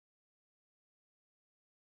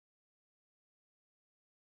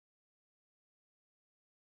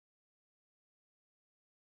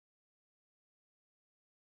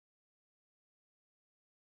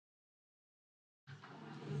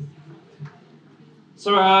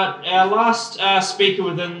So our last speaker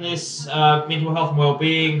within this mental health and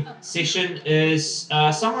wellbeing session is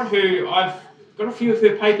someone who I've got a few of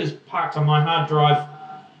her papers parked on my hard drive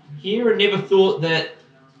here and never thought that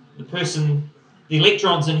the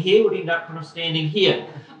electrons in here would end up kind of standing here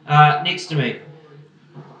next to me.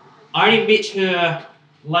 I only met her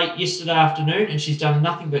late yesterday afternoon and she's done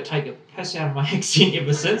nothing but take a piss out of my accent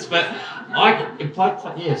ever since, but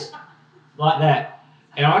yes, like that.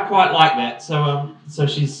 And I quite like that, so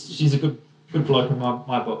she's a good bloke in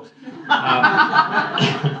my book.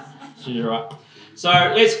 She's all right. So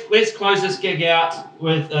let's close this gig out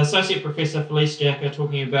with Associate Professor Felice Jacka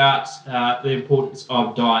talking about the importance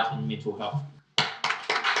of diet and mental health.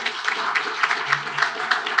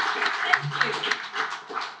 Thank you.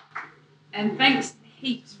 And thanks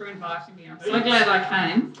heaps for inviting me. I'm so glad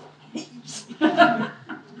I came.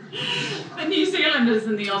 The New Zealanders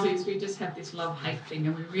and the Aussies, we just have this love-hate thing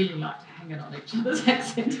and we really like to hang it on each other's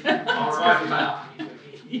accent. All right.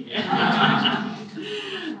 Yeah.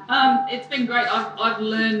 It's been great. I've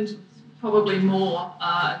learned probably more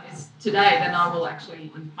today than I will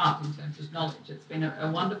actually impart in terms of knowledge. It's been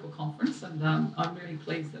a wonderful conference and I'm really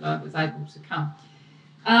pleased that I was able to come.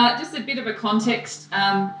 Just a bit of a context.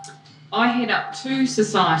 I head up two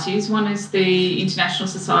societies. One is the International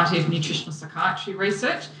Society of Nutritional Psychiatry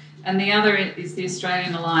Research, and the other is the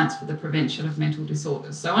Australian Alliance for the Prevention of Mental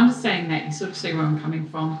Disorders. So understanding that, you sort of see where I'm coming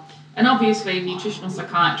from. And obviously nutritional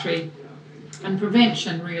psychiatry and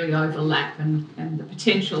prevention really overlap, and the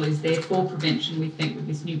potential is there for prevention, we think, with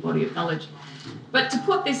this new body of knowledge. But to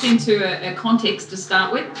put this into a context to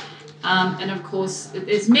start with, and of course,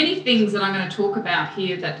 there's many things that I'm going to talk about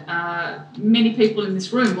here that many people in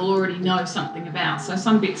this room will already know something about. So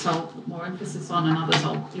some bits I'll put more emphasis on and others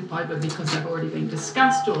I'll flip over because they've already been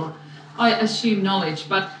discussed or I assume knowledge.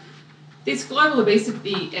 But this global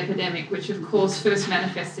obesity epidemic, which of course first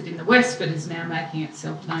manifested in the West but is now making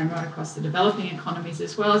itself known right across the developing economies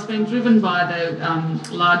as well, has been driven by the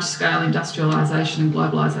large-scale industrialisation and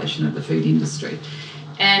globalisation of the food industry.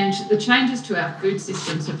 And the changes to our food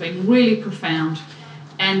systems have been really profound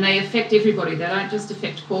and they affect everybody. They don't just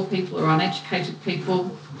affect poor people or uneducated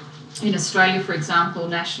people. In Australia, for example,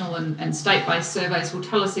 national and state-based surveys will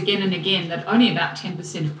tell us again and again that only about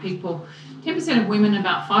 10% of people, 10% of women and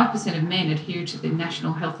about 5% of men adhere to the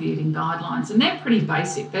National Healthy Eating Guidelines. And they're pretty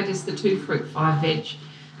basic. That is the 2 fruit, 5 veg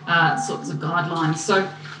sorts of guidelines. So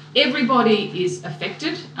everybody is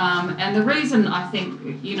affected, and the reason I think,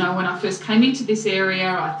 when I first came into this area,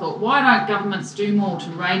 I thought, why don't governments do more to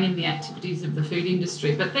rein in the activities of the food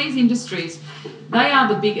industry? But these industries, they are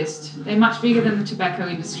the biggest. They're much bigger than the tobacco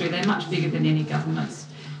industry. They're much bigger than any governments.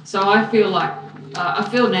 So I feel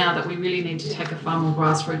now that we really need to take a far more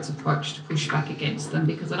grassroots approach to push back against them,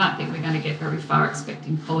 because I don't think we're going to get very far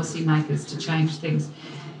expecting policymakers to change things.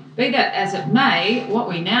 Be that as it may, what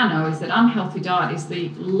we now know is that unhealthy diet is the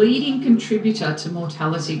leading contributor to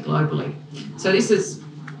mortality globally. So this is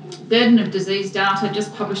burden of disease data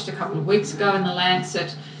just published a couple of weeks ago in The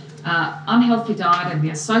Lancet. Unhealthy diet and the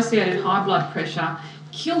associated high blood pressure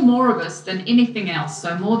kill more of us than anything else,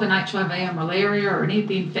 so more than HIV or malaria or any of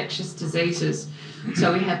the infectious diseases.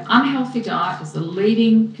 So we have unhealthy diet as the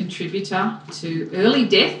leading contributor to early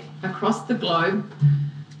death across the globe.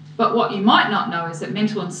 But what you might not know is that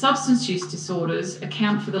mental and substance use disorders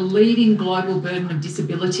account for the leading global burden of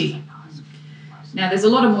disability. Now, there's a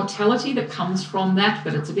lot of mortality that comes from that,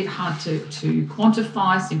 but it's a bit hard to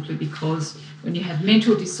quantify simply because when you have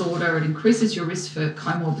mental disorder, it increases your risk for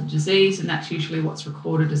comorbid disease, and that's usually what's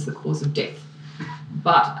recorded as the cause of death.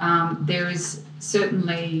 But there is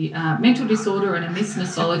certainly mental disorder, and in this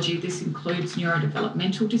nosology, this includes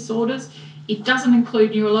neurodevelopmental disorders. It doesn't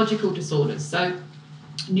include neurological disorders. So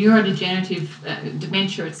neurodegenerative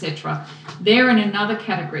dementia, etc. They're in another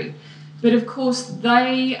category. But of course,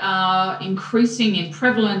 they are increasing in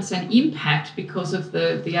prevalence and impact because of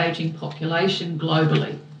the ageing population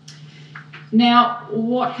globally. Now,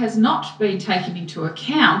 what has not been taken into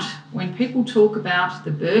account when people talk about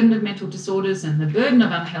the burden of mental disorders and the burden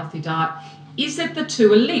of unhealthy diet is that the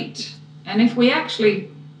two are linked. And if we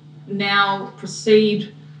actually now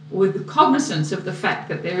proceed with the cognizance of the fact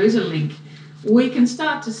that there is a link, we can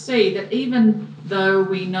start to see that even though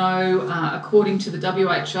we know, according to the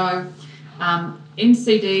WHO,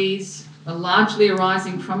 NCDs are largely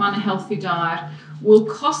arising from unhealthy diet will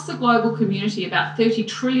cost the global community about $30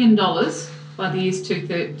 trillion by the years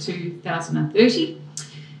 2030.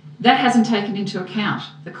 That hasn't taken into account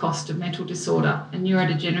the cost of mental disorder and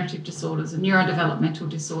neurodegenerative disorders and neurodevelopmental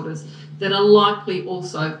disorders that are likely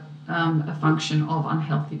also a function of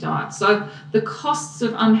unhealthy diet. So the costs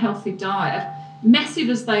of unhealthy diet massive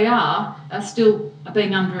as they are still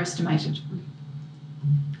being underestimated.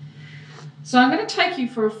 So I'm going to take you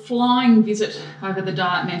for a flying visit over the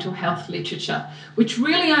diet mental health literature, which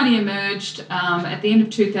really only emerged at the end of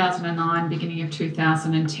 2009, beginning of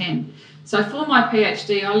 2010. So for my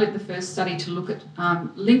PhD, I led the first study to look at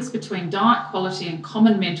links between diet quality and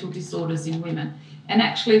common mental disorders in women. And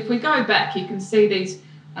actually, if we go back, you can see these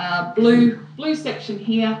blue section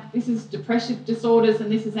here. This is depressive disorders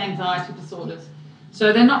and this is anxiety disorders.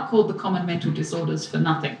 So they're not called the common mental disorders for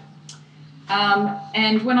nothing.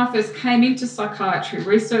 And when I first came into psychiatry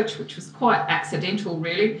research, which was quite accidental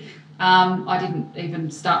really, I didn't even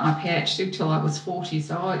start my PhD till I was 40,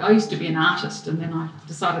 so I used to be an artist, and then I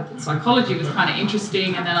decided that psychology was kind of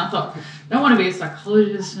interesting, and then I thought, I don't want to be a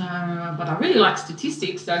psychologist, no, but I really like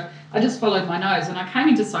statistics, so I just followed my nose, and I came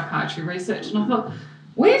into psychiatry research, and I thought,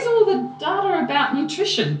 where's all the data about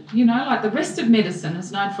nutrition? You know, like the rest of medicine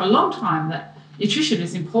has known for a long time that nutrition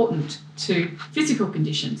is important to physical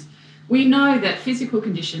conditions. We know that physical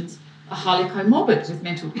conditions are highly comorbid with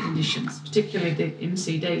mental conditions, particularly the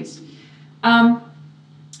MCDs.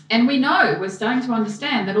 And we know, we're starting to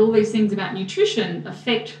understand that all these things about nutrition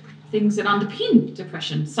affect things that underpin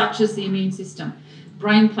depression, such as the immune system,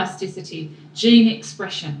 brain plasticity, gene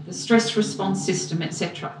expression, the stress response system,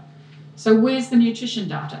 etc. So where's the nutrition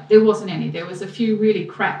data? There wasn't any. There was a few really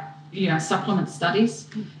crap supplement studies,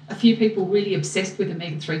 a few people really obsessed with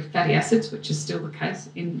omega-3 fatty acids, which is still the case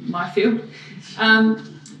in my field,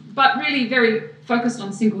 but really very focused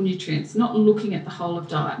on single nutrients, not looking at the whole of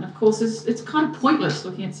diet. And of course, it's kind of pointless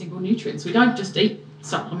looking at single nutrients. We don't just eat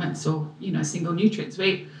supplements or single nutrients. We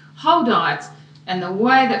eat whole diets, and the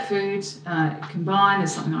way that foods combine,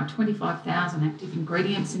 there's something like 25,000 active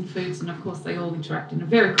ingredients in foods, and of course they all interact in a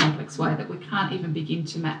very complex way that we can't even begin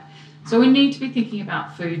to map. So we need to be thinking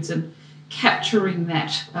about foods and capturing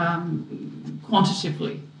that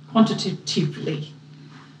quantitatively.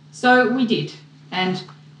 So we did. And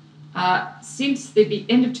since the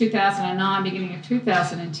end of 2009, beginning of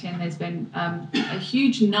 2010, there's been a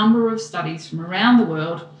huge number of studies from around the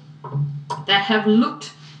world that have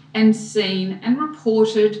looked and seen and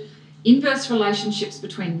reported inverse relationships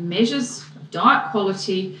between measures of diet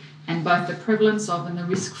quality and both the prevalence of and the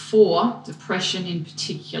risk for depression in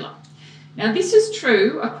particular. Now, this is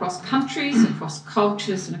true across countries, across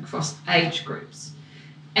cultures, and across age groups.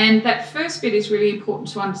 And that first bit is really important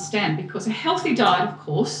to understand, because a healthy diet, of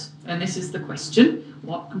course, and this is the question,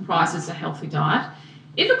 what comprises a healthy diet?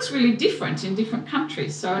 It looks really different in different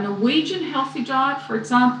countries. So a Norwegian healthy diet, for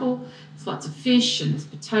example, there's lots of fish and there's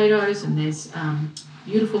potatoes and there's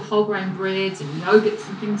beautiful whole grain breads and yogurts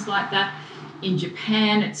and things like that. In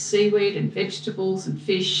Japan, it's seaweed and vegetables and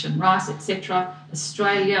fish and rice, etc.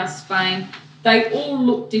 Australia, Spain, they all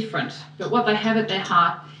look different. But what they have at their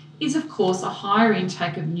heart is, of course, a higher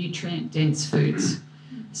intake of nutrient-dense foods.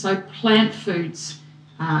 So plant foods,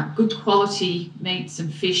 good quality meats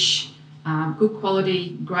and fish, good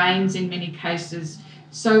quality grains in many cases.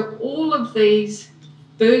 So all of these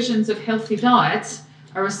versions of healthy diets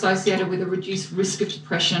are associated with a reduced risk of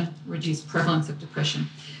depression, reduced prevalence of depression.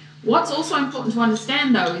 What's also important to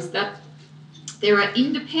understand, though, is that there are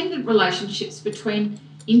independent relationships between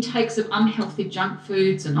intakes of unhealthy junk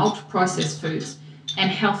foods and ultra-processed foods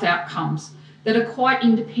and health outcomes that are quite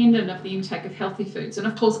independent of the intake of healthy foods. And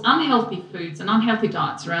of course, unhealthy foods and unhealthy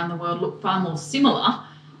diets around the world look far more similar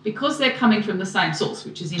because they're coming from the same source,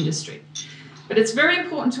 which is industry. But it's very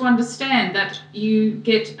important to understand that you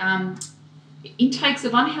get intakes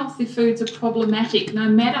of unhealthy foods are problematic no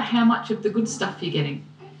matter how much of the good stuff you're getting.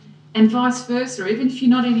 And vice versa, even if you're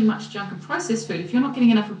not eating much junk and processed food, if you're not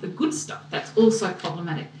getting enough of the good stuff, that's also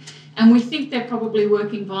problematic. And we think they're probably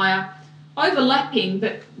working via overlapping,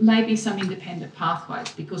 but maybe some independent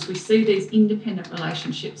pathways, because we see these independent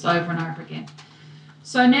relationships over and over again.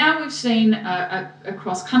 So now we've seen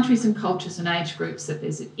across countries and cultures and age groups that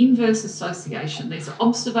there's an inverse association. These are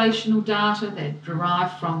observational data. They're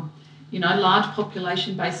derived from large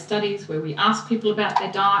population-based studies where we ask people about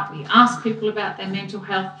their diet, we ask people about their mental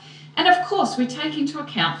health, and of course we take into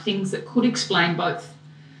account things that could explain both.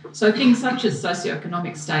 So things such as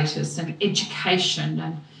socioeconomic status and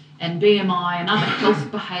education and BMI and other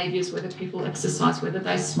health behaviours, whether people exercise, whether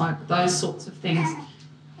they smoke, those sorts of things.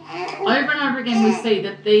 Over and over again we see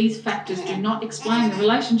that these factors do not explain the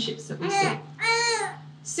relationships that we see.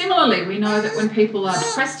 Similarly, we know that when people are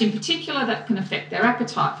depressed in particular, that can affect their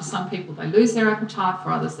appetite. For some people, they lose their appetite.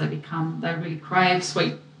 For others, they really crave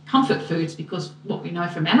sweet comfort foods, because what we know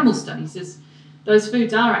from animal studies is those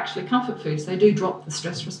foods are actually comfort foods. They do drop the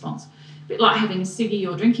stress response. A bit like having a ciggy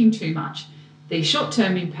or drinking too much. the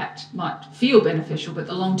short-term impact might feel beneficial, but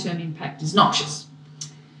the long-term impact is noxious.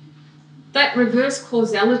 That reverse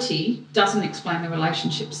causality doesn't explain the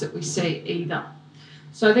relationships that we see either.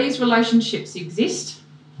 So these relationships exist,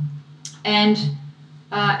 and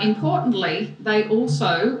importantly, they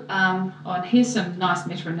also, and here's some nice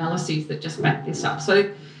meta-analyses that just back this up.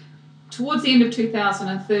 So towards the end of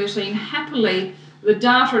 2013, happily, the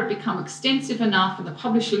data had become extensive enough and the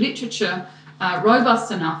published literature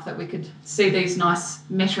robust enough that we could see these nice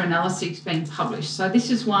meta-analyses being published. So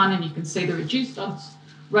this is one, and you can see the reduced odds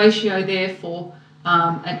ratio there for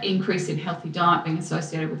an increase in healthy diet being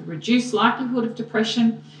associated with a reduced likelihood of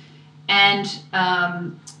depression. And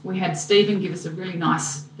we had Stephen give us a really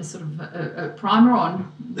nice a primer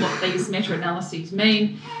on what these meta-analyses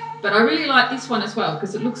mean. But I really like this one as well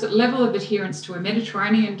because it looks at level of adherence to a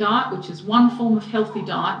Mediterranean diet, which is one form of healthy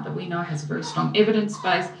diet that we know has a very strong evidence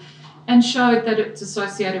base, and showed that it's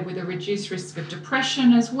associated with a reduced risk of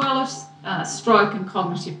depression as well as stroke and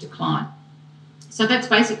cognitive decline. So that's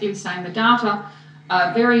basically saying the data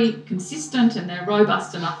are very consistent and they're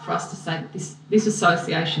robust enough for us to say that this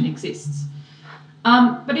association exists.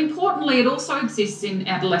 But importantly, it also exists in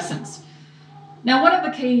adolescence. Now, one of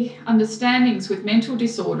the key understandings with mental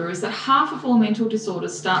disorder is that half of all mental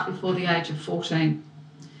disorders start before the age of 14.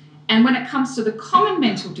 And when it comes to the common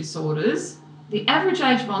mental disorders, the average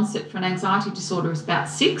age of onset for an anxiety disorder is about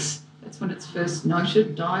 6. That's when it's first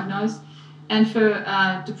noted, diagnosed. And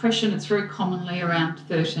for depression, it's very commonly around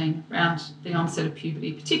 13, around the onset of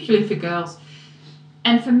puberty, particularly for girls.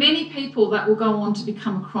 And for many people, that will go on to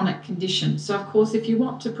become a chronic condition. So, of course, if you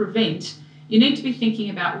want to prevent, you need to be thinking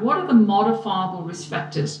about what are the modifiable risk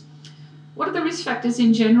factors. What are the risk factors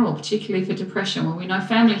in general, particularly for depression? Well, we know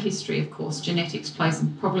family history, of course, genetics plays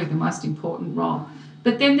probably the most important role.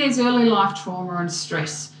 But then there's early life trauma and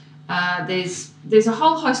stress. There's a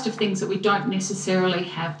whole host of things that we don't necessarily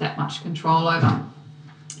have that much control over.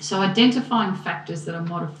 So identifying factors that are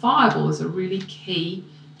modifiable is a really key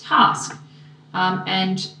task.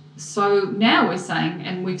 And so now we're saying,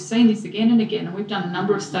 and we've seen this again and again, and we've done a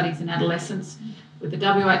number of studies in adolescents with the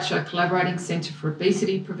WHO Collaborating Centre for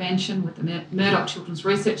Obesity Prevention, with the Murdoch Children's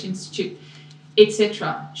Research Institute,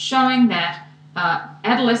 etc., showing that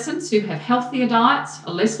adolescents who have healthier diets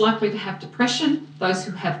are less likely to have depression. Those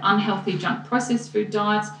who have unhealthy junk processed food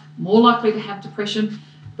diets, more likely to have depression.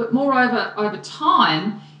 But moreover, over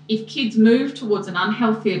time, if kids move towards an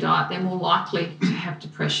unhealthier diet, they're more likely to have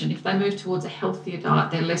depression. If they move towards a healthier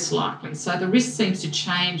diet, they're less likely. So the risk seems to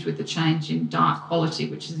change with the change in diet quality,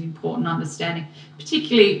 which is an important understanding,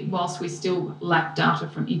 particularly whilst we still lack data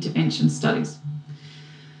from intervention studies.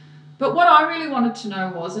 But what I really wanted to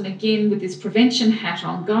know was, and again with this prevention hat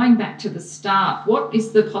on, going back to the start, what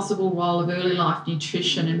is the possible role of early life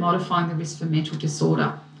nutrition in modifying the risk for mental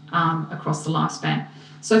disorder across the lifespan?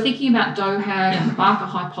 So thinking about Dohag and the Barker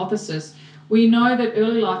hypothesis, we know that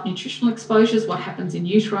early life nutritional exposures, what happens in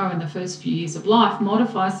utero in the first few years of life,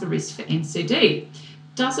 modifies the risk for NCD.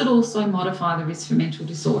 Does it also modify the risk for mental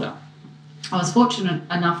disorder? I was fortunate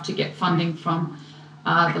enough to get funding from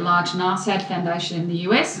the large NARSAD Foundation in the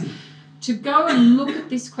US to go and look at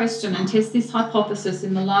this question and test this hypothesis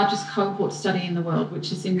in the largest cohort study in the world,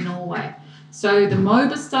 which is in Norway. So the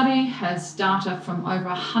MOBA study has data from over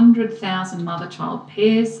 100,000 mother-child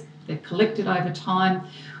pairs. They're collected over time.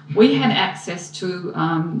 We had access to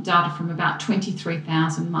data from about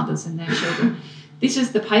 23,000 mothers and their children. This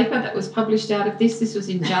is the paper that was published out of this. This was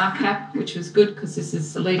in JARCAP, which was good because this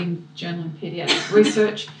is the leading journal in paediatric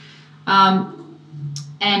research.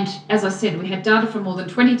 And as I said, we had data from more than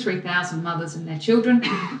 23,000 mothers and their children.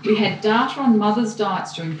 We had data on mothers'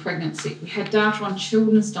 diets during pregnancy. We had data on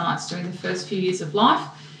children's diets during the first few years of life.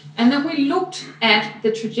 And then we looked at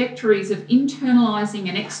the trajectories of internalising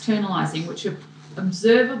and externalising, which are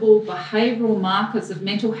observable behavioural markers of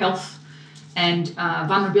mental health and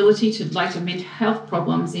vulnerability to later mental health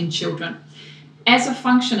problems in children as a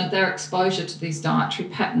function of their exposure to these dietary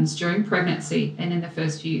patterns during pregnancy and in the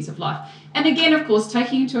first few years of life. And again, of course,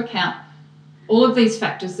 taking into account all of these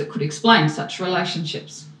factors that could explain such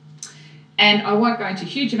relationships. And I won't go into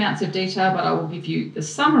huge amounts of detail, but I will give you the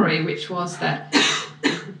summary, which was that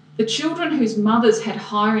the children whose mothers had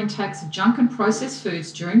higher intakes of junk and processed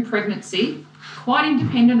foods during pregnancy, quite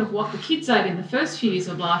independent of what the kids ate in the first few years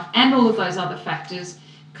of life and all of those other factors,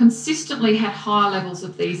 consistently had higher levels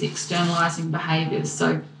of these externalising behaviours,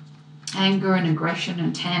 so anger and aggression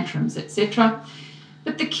and tantrums, etc.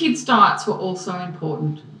 But the kids' diets were also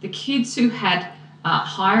important. The kids who had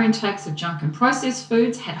higher intakes of junk and processed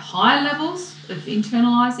foods had higher levels of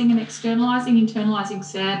internalising and externalising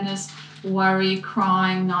sadness, worry,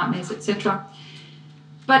 crying, nightmares, etc.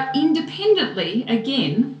 But independently,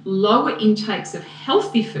 again, lower intakes of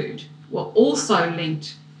healthy food were also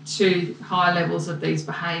linked to high levels of these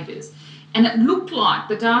behaviours. And it looked like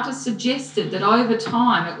the data suggested that over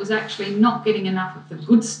time it was actually not getting enough of the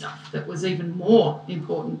good stuff that was even more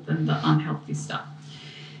important than the unhealthy stuff.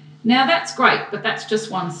 Now that's great, but that's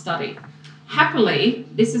just one study. Happily,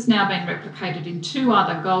 this has now been replicated in 2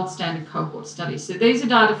 other gold standard cohort studies. So these are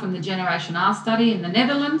data from the Generation R study in the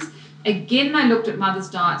Netherlands. Again, they looked at mothers'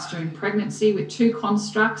 diets during pregnancy with 2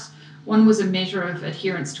 constructs. One was a measure of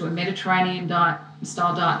adherence to a Mediterranean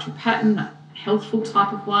style dietary pattern, a healthful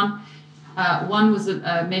type of one. One was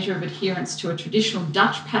a measure of adherence to a traditional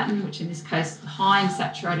Dutch pattern, which in this case is high in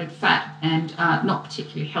saturated fat and not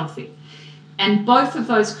particularly healthy. And both of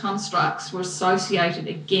those constructs were associated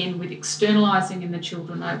again with externalising in the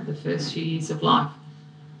children over the first few years of life.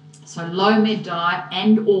 So low med diet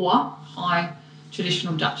and or high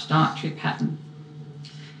traditional Dutch dietary pattern.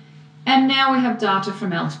 And now we have data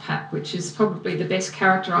from ELTPAP, which is probably the best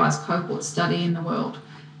characterised cohort study in the world.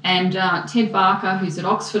 And Ted Barker, who's at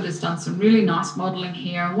Oxford, has done some really nice modelling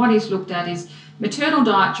here. And what he's looked at is maternal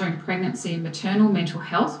diet during pregnancy and maternal mental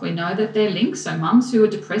health. We know that they're linked. So mums who are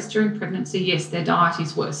depressed during pregnancy, yes, their diet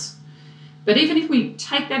is worse. But even if we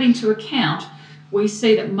take that into account, we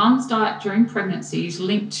see that mum's diet during pregnancy is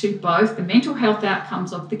linked to both the mental health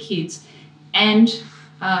outcomes of the kids and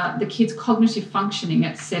the kids' cognitive functioning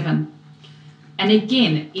at 7. And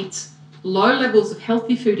again, it's low levels of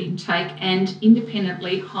healthy food intake and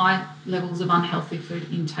independently high levels of unhealthy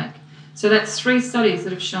food intake. So that's 3 studies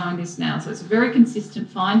that have shown this now. So it's a very consistent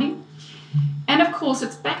finding. And of course,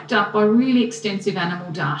 it's backed up by really extensive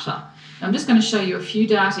animal data. I'm just going to show you a few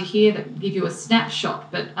data here that give you a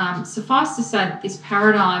snapshot, but suffice to say that this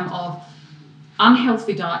paradigm of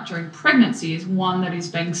unhealthy diet during pregnancy is one that is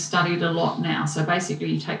being studied a lot now. So basically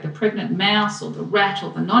you take the pregnant mouse or the rat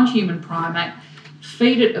or the non-human primate,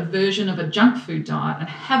 feed it a version of a junk food diet and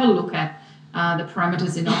have a look at the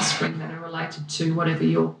parameters in offspring that are related to whatever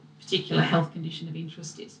your particular health condition of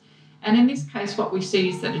interest is. And in this case, what we see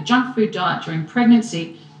is that a junk food diet during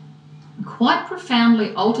pregnancy quite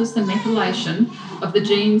profoundly alters the methylation of the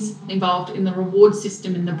genes involved in the reward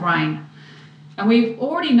system in the brain. And we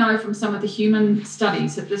already know from some of the human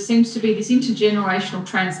studies that there seems to be this intergenerational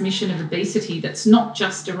transmission of obesity that's not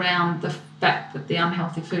just around the fact that the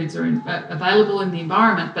unhealthy foods are available in the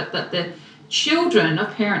environment, but that the children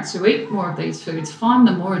of parents who eat more of these foods find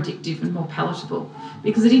them more addictive and more palatable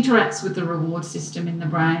because it interacts with the reward system in the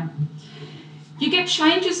brain. You get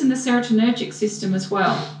changes in the serotonergic system as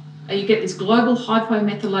well. You get this global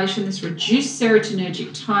hypomethylation, this reduced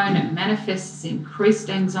serotonergic tone. It manifests increased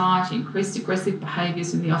anxiety, increased aggressive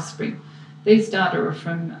behaviours in the offspring. These data are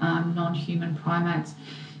from non-human primates.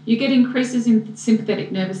 You get increases in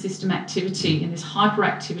sympathetic nervous system activity and this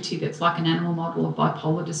hyperactivity that's like an animal model of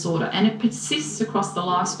bipolar disorder, and it persists across the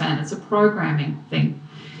lifespan. It's a programming thing.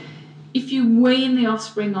 If you wean the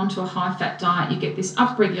offspring onto a high-fat diet, you get this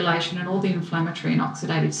upregulation in all the inflammatory and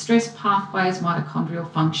oxidative stress pathways,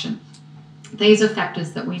 mitochondrial function. These are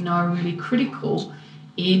factors that we know are really critical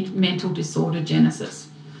in mental disorder genesis.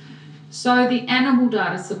 So the animal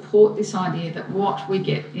data support this idea that what we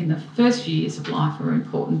get in the first few years of life are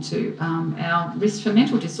important to our risk for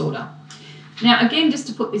mental disorder. Now, again, just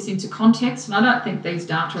to put this into context, and I don't think these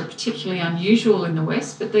data are particularly unusual in the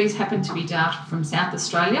West, but these happen to be data from South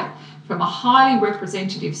Australia, from a highly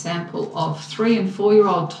representative sample of 3 and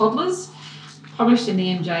 4-year-old toddlers, published in the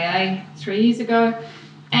MJA 3 years ago,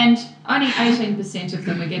 and only 18% of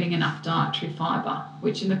them are getting enough dietary fibre,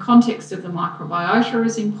 which in the context of the microbiota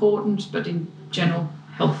is important, but in general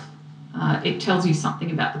health, it tells you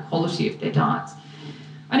something about the quality of their diets.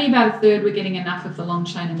 Only about a third were getting enough of the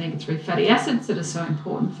long-chain omega-3 fatty acids that are so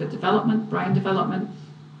important for development, brain development.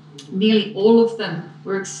 Nearly all of them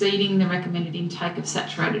were exceeding the recommended intake of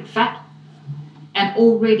saturated fat, and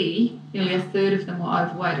already nearly a third of them were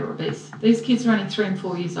overweight or obese. These kids are only 3 and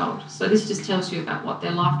 4 years old, so this just tells you about what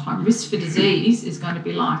their lifetime risk for disease is going to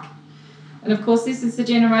be like. And of course, this is the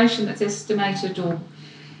generation that's estimated or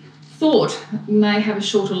thought may have a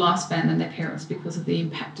shorter lifespan than their parents because of the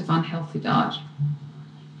impact of unhealthy diet.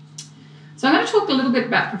 So I'm going to talk a little bit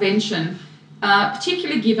about prevention,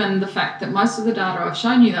 particularly given the fact that most of the data I've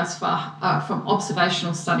shown you thus far are from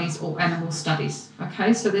observational studies or animal studies.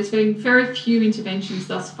 Okay, so there's been very few interventions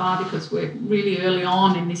thus far because we're really early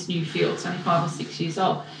on in this new field. It's only 5 or 6 years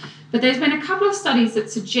old. But there's been a couple of studies that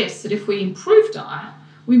suggest that if we improve diet,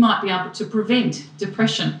 we might be able to prevent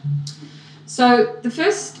depression. So the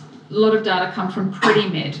first lot of data come from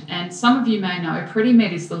PREDIMED, and some of you may know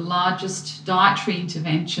PREDIMED is the largest dietary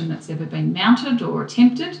intervention that's ever been mounted or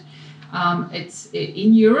attempted. It's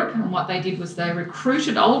in Europe, and what they did was they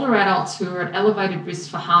recruited older adults who were at elevated risk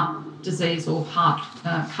for heart disease or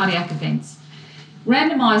cardiac events,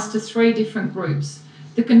 randomised to 3 different groups.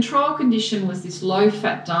 The control condition was this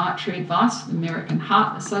low-fat dietary advice, the American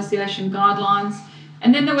Heart Association guidelines,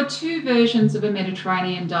 and then there were 2 versions of a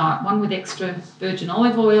Mediterranean diet, one with extra virgin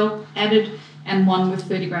olive oil added and one with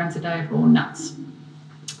 30 grams a day of raw nuts.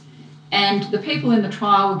 And the people in the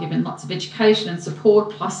trial were given lots of education and support,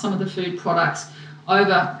 plus some of the food products,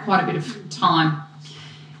 over quite a bit of time.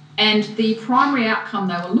 And the primary outcome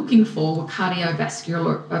they were looking for were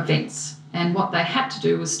cardiovascular events. And what they had to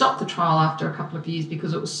do was stop the trial after a couple of years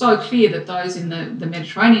because it was so clear that those in the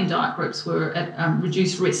Mediterranean diet groups were at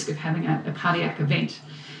reduced risk of having a cardiac event.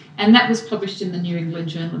 And that was published in the New England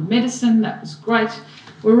Journal of Medicine. That was great.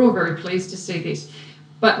 We're all very pleased to see this.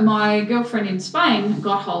 But my girlfriend in Spain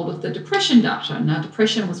got hold of the depression data. Now,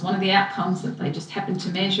 depression was one of the outcomes that they just happened to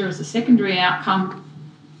measure as a secondary outcome.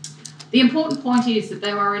 The important point is that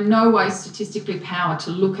they were in no way statistically powered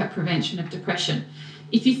to look at prevention of depression.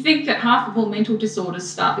 If you think that half of all mental disorders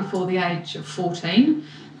start before the age of 14,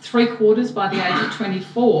 3/4 by the age of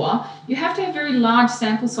 24, you have to have very large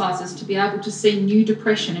sample sizes to be able to see new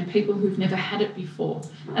depression in people who've never had it before.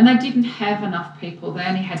 And they didn't have enough people. They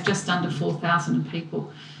only had just under 4,000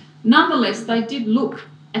 people. Nonetheless, they did look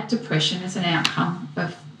at depression as an outcome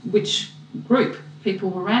of which group people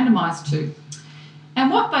were randomised to.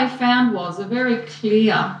 And what they found was a very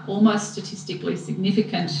clear, almost statistically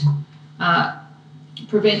significant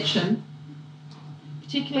prevention,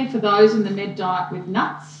 particularly for those in the med diet with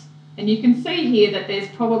nuts. And you can see here that there's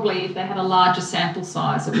probably, if they had a larger sample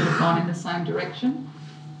size, it would have gone in the same direction.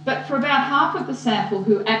 But for about half of the sample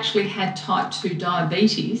who actually had type 2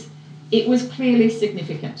 diabetes, it was clearly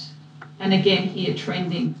significant. And again, here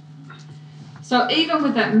trending. So even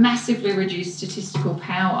with that massively reduced statistical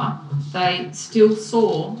power, they still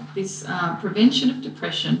saw this prevention of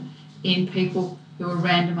depression in people who were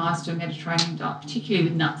randomised to a Mediterranean diet, particularly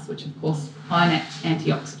with nuts, which of course high in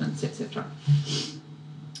antioxidants, etc.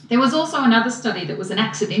 There was also another study that was an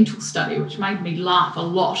accidental study, which made me laugh a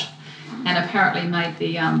lot and apparently made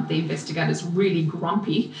the investigators really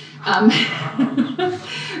grumpy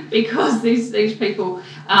because these people,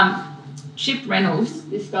 Chip Reynolds,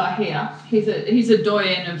 this guy here, he's a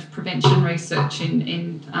doyen of prevention research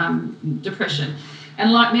in depression.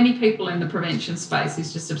 And like many people in the prevention space,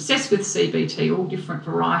 he's just obsessed with CBT, all different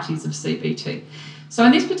varieties of CBT. So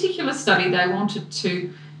in this particular study, they wanted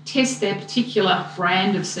to test their particular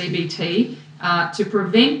brand of CBT to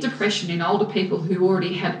prevent depression in older people who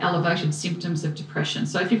already had elevated symptoms of depression.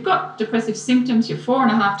 So if you've got depressive symptoms, you're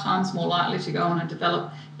 4.5 times more likely to go on and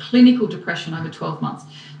develop clinical depression over 12 months.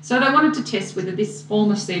 So they wanted to test whether this form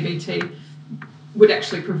of CBT would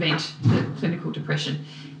actually prevent the clinical depression.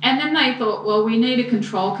 And then they thought, well, we need a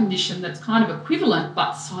control condition that's kind of equivalent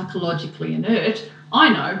but psychologically inert. I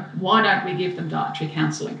know, why don't we give them dietary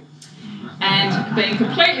counselling? And being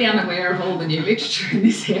completely unaware of all the new literature in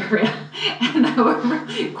this area, and they were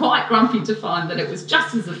quite grumpy to find that it was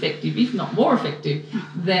just as effective, if not more effective,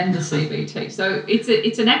 than the CBT. So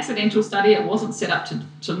it's an accidental study. It wasn't set up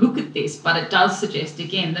to look at this, but it does suggest,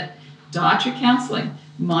 again, that dietary counselling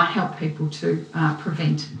might help people to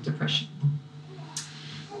prevent depression.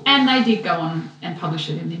 And they did go on and publish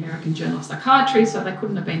it in the American Journal of Psychiatry, so they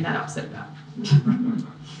couldn't have been that upset about it.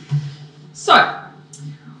 So,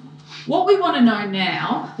 what we want to know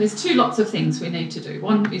now, there's 2 lots of things we need to do.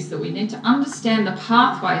 One is that we need to understand the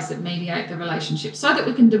pathways that mediate the relationship so that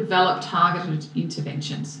we can develop targeted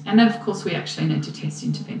interventions. And then, of course, we actually need to test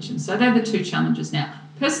interventions. So they're the 2 challenges now.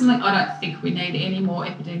 Personally, I don't think we need any more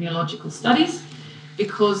epidemiological studies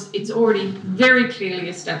because it's already very clearly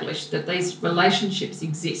established that these relationships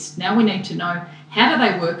exist. Now we need to know how do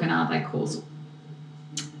they work and are they causal.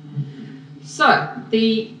 So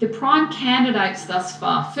the prime candidates thus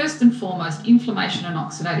far, first and foremost, inflammation and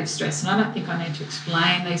oxidative stress. And I don't think I need to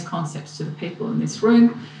explain these concepts to the people in this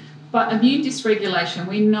room. But immune dysregulation,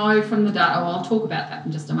 we know from the data, I'll talk about that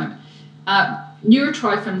in just a moment.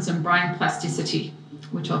 Neurotrophins and brain plasticity,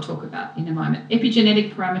 which I'll talk about in a moment.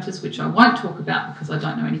 Epigenetic parameters, which I won't talk about because I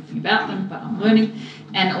don't know anything about them, but I'm learning.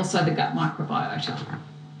 And also the gut microbiota.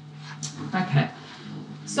 Okay.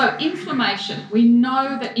 So inflammation, we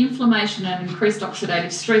know that inflammation and increased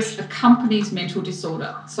oxidative stress accompanies mental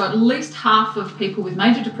disorder. So at least half of people with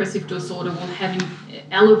major depressive disorder will have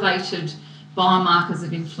elevated biomarkers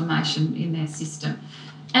of inflammation in their system.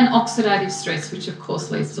 And oxidative stress, which of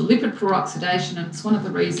course leads to lipid peroxidation, and it's one of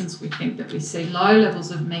the reasons we think that we see low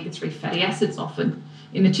levels of omega-3 fatty acids often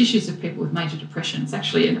in the tissues of people with major depression. It's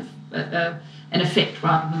actually an effect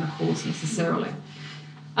rather than a cause necessarily.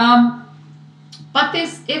 But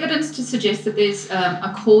there's evidence to suggest that there's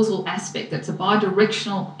a causal aspect, that's a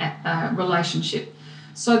bidirectional relationship,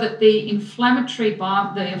 so that the inflammatory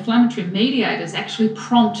mediators actually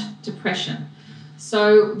prompt depression.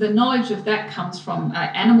 So the knowledge of that comes from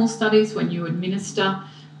animal studies when you administer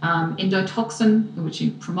endotoxin, which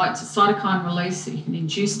promotes a cytokine release, so you can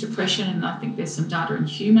induce depression, and I think there's some data in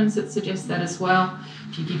humans that suggests that as well.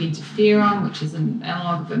 If you give interferon, which is an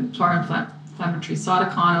analogue of a pro-inflammatory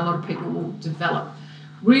cytokine, a lot of people will develop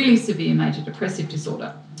really severe major depressive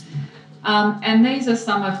disorder. And these are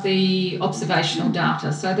some of the observational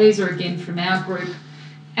data. So these are again from our group.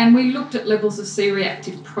 And we looked at levels of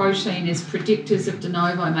C-reactive protein as predictors of de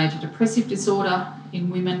novo major depressive disorder in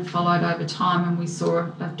women followed over time, and we saw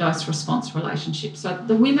a dose-response relationship. So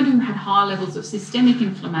the women who had high levels of systemic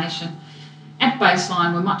inflammation at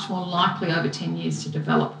baseline were much more likely over 10 years to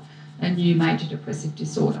develop a new major depressive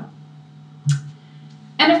disorder.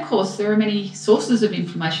 And of course, there are many sources of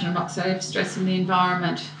inflammation and oxidative stress in the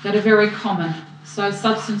environment that are very common. So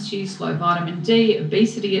substance use, low vitamin D,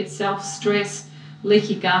 obesity itself, stress,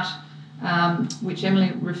 leaky gut, which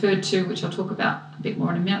Emily referred to, which I'll talk about a bit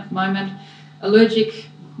more in a moment, allergic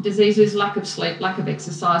diseases, lack of sleep, lack of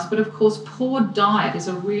exercise, but of course poor diet is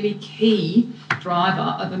a really key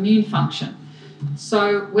driver of immune function.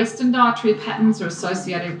 So Western dietary patterns are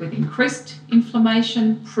associated with increased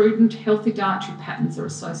inflammation, prudent healthy dietary patterns are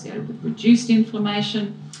associated with reduced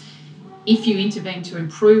inflammation. If you intervene to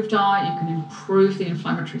improve diet, you can improve the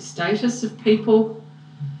inflammatory status of people.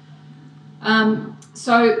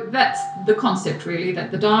 So that's the concept really,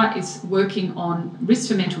 that the diet is working on risk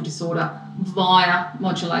for mental disorder via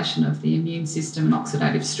modulation of the immune system and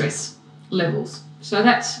oxidative stress levels. So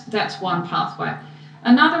that's one pathway.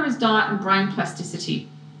 Another is diet and brain plasticity.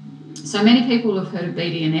 So many people have heard of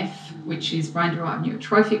BDNF, which is brain-derived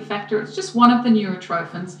neurotrophic factor. It's just one of the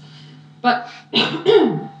neurotrophins, but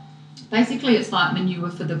basically it's like manure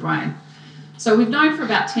for the brain. So we've known for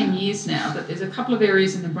about 10 years now that there's a couple of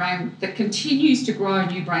areas in the brain that continues to grow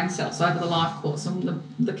new brain cells over the life course. And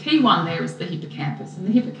the key one there is the hippocampus. And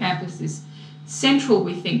the hippocampus is central,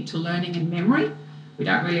 we think, to learning and memory. We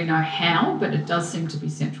don't really know how, but it does seem to be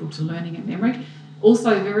central to learning and memory.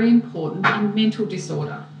 Also very important in mental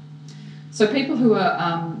disorder. So people who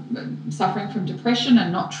are suffering from depression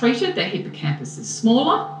and not treated, their hippocampus is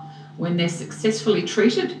smaller. When they're successfully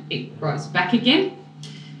treated, it grows back again.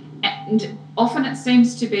 And often it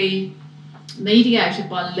seems to be mediated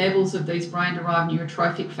by levels of these brain-derived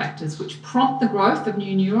neurotrophic factors, which prompt the growth of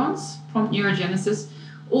new neurons, prompt neurogenesis,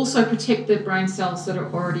 also protect the brain cells that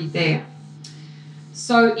are already there.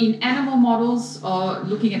 So in animal models,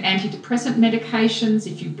 looking at antidepressant medications,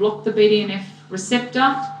 if you block the BDNF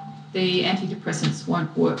receptor, the antidepressants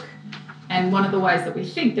won't work. And one of the ways that we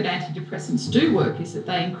think that antidepressants do work is that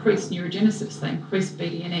they increase neurogenesis, they increase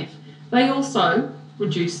BDNF. They also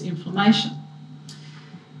reduce inflammation.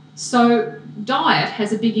 So diet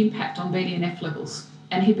has a big impact on BDNF levels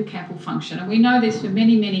and hippocampal function, and we know this from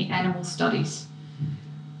many, many animal studies.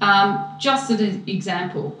 Just as an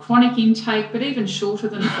example, chronic intake, but even shorter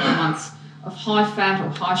than 4 months, of high fat or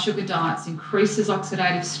high sugar diets increases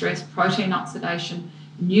oxidative stress, protein oxidation,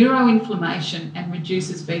 neuroinflammation, and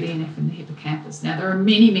reduces BDNF in the hippocampus. Now, there are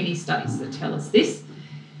many, many studies that tell us this.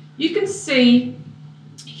 You can see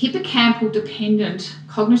hippocampal dependent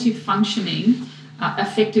cognitive functioning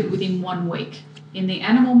affected within 1 week in the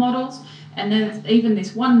animal models. And then even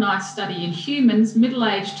this one nice study in humans,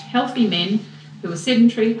 middle-aged healthy men who were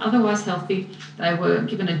sedentary, otherwise healthy, they were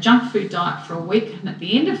given a junk food diet for a week, and at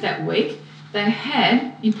the end of that week they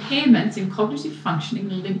had impairments in cognitive functioning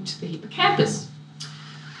linked to the hippocampus.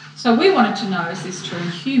 So we wanted to know, is this true in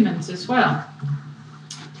humans as well?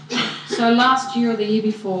 So last year or the year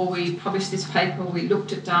before we published this paper, we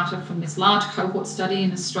looked at data from this large cohort study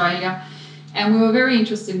in Australia, and we were very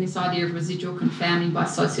interested in this idea of residual confounding by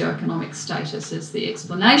socioeconomic status as the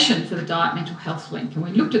explanation for the diet-mental health link, and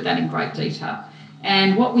we looked at that in great detail.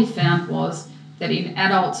 And what we found was that in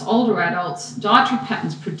adults, older adults, dietary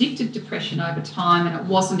patterns predicted depression over time, and it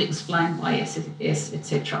wasn't explained by SS,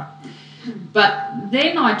 etc. But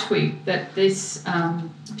then I twigged that this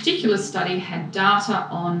particular study had data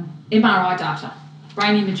on MRI data,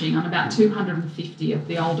 brain imaging on about 250 of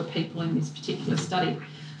the older people in this particular study.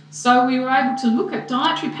 So we were able to look at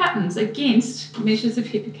dietary patterns against measures of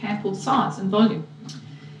hippocampal size and volume.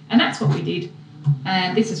 And that's what we did.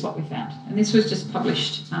 And this is what we found. And this was just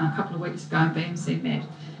published a couple of weeks ago in BMC Med.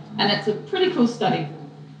 And it's a pretty cool study.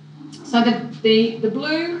 So the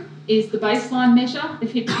blue is the baseline measure of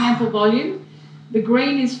hippocampal volume. The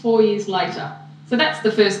green is 4 years later. So that's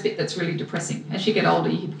the first bit that's really depressing. As you get older,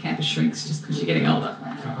 your hippocampus shrinks just because you're getting older.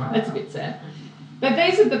 That's a bit sad. But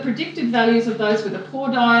these are the predicted values of those with a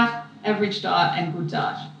poor diet, average diet, and good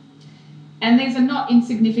diet. And these are not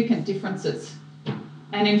insignificant differences.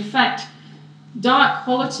 And in fact, diet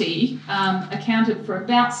quality accounted for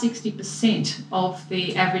about 60% of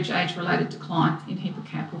the average age-related decline in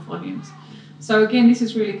hippocampal volumes. So again, this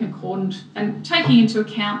is really concordant and taking into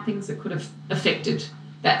account things that could have affected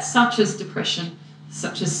that, such as depression,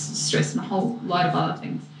 such as stress, and a whole load of other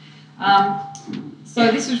things.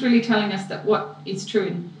 So this is really telling us that what is true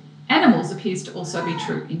in animals appears to also be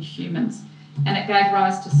true in humans. And it gave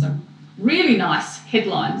rise to some really nice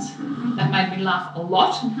headlines that made me laugh a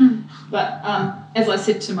lot. But as I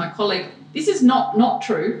said to my colleague, this is not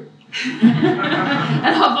true.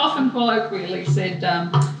 And I've often colloquially said,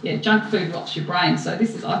 junk food rots your brain. So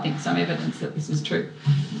this is, I think, some evidence that this is true.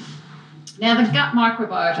 Now, the gut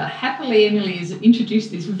microbiota, happily Emily has introduced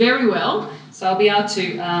this very well, so I'll be able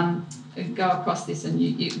to go across this, and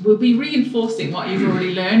you will be reinforcing what you've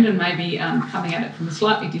already learned and maybe coming at it from a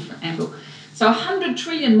slightly different angle. So 100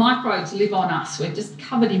 trillion microbes live on us. We're just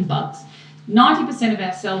covered in bugs. 90% of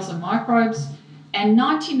our cells are microbes, and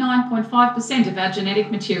 99.5% of our genetic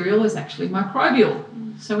material is actually microbial.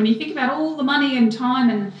 So when you think about all the money and time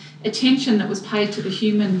and attention that was paid to the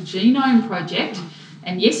Human Genome Project,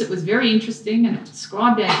 and yes, it was very interesting and it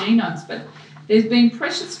described our genomes, but there's been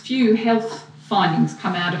precious few health findings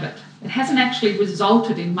come out of it. It hasn't actually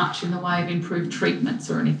resulted in much in the way of improved treatments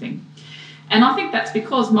or anything. And I think that's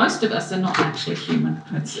because most of us are not actually human.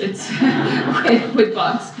 We're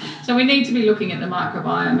bugs. So we need to be looking at the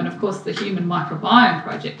microbiome, and of course the Human Microbiome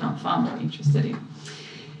Project I'm far more interested in.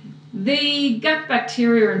 The gut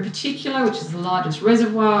bacteria in particular, which is the largest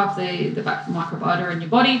reservoir of the microbiota in your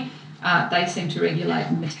body, they seem to regulate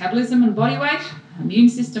metabolism and body weight, immune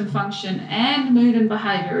system function, and mood and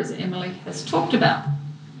behaviour, as Emily has talked about.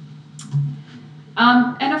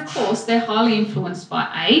 And of course, they're highly influenced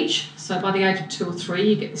by age. So by the age of 2 or 3,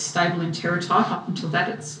 you get this stable enterotype. Up until that,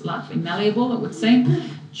 it's largely malleable, it would seem.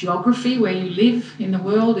 Geography, where you live in the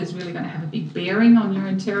world, is really going to have a big bearing on your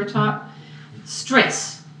enterotype.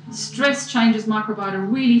 Stress. Stress changes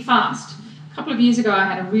microbiota really fast. A couple of years ago, I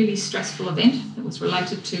had a really stressful event that was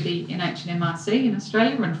related to the NHMRC in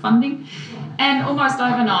Australia and funding. And almost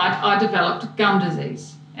overnight, I developed gum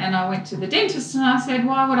disease. And I went to the dentist and I said,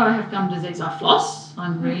 why would I have gum disease? I floss.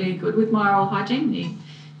 I'm really good with my oral hygiene. He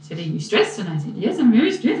said, are you stressed? And I said, yes, I'm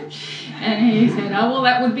very stressed. And he said, oh, well,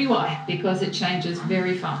 that would be why, because it changes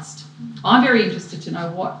very fast. I'm very interested to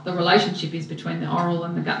know what the relationship is between the oral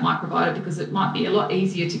and the gut microbiota, because it might be a lot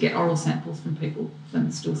easier to get oral samples from people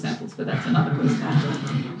than stool samples, but that's another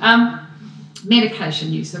question.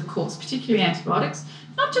 Medication use, of course, particularly antibiotics.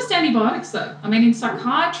 Not just antibiotics, though. I mean, in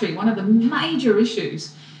psychiatry, one of the major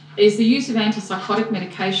issues is the use of antipsychotic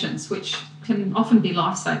medications, which can often be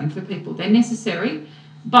life-saving for people. They're necessary,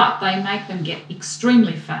 but they make them get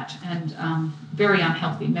extremely fat and very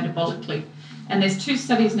unhealthy metabolically. And there's 2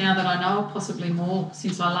 studies now that I know of, possibly more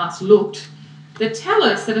since I last looked, that tell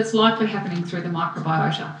us that it's likely happening through the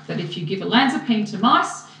microbiota, that if you give olanzapine to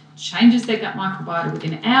mice, it changes their gut microbiota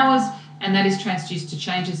within hours, and that is transduced to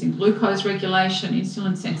changes in glucose regulation,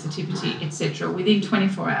 insulin sensitivity, etc., within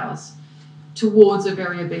 24 hours towards a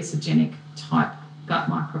very obesogenic type gut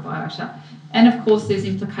microbiota. And of course, there's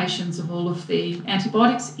implications of all of the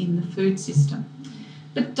antibiotics in the food system.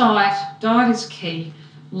 But diet is key.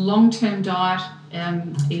 Long-term diet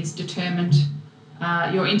is determined,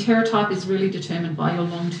 your enterotype is really determined by your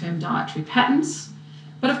long-term dietary patterns.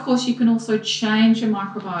 But of course, you can also change your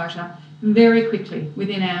microbiota very quickly,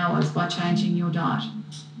 within hours, by changing your diet.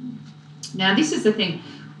 Now, this is the thing.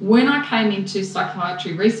 When I came into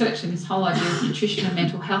psychiatry research and this whole idea of nutrition and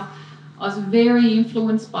mental health, I was very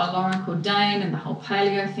influenced by Lauren Cordain and the whole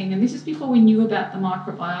paleo thing. And this is before we knew about the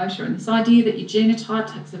microbiota, and this idea that your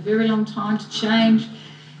genotype takes a very long time to change.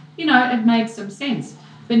 You know, it made some sense.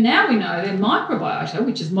 But now we know that microbiota,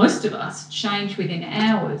 which is most of us, change within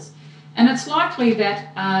hours. And it's likely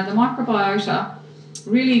that the microbiota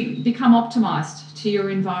really become optimised to your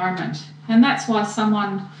environment. And that's why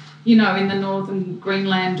someone, you know, in the northern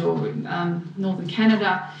Greenland or northern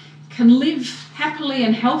Canada can live happily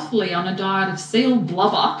and healthily on a diet of seal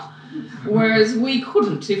blubber, whereas we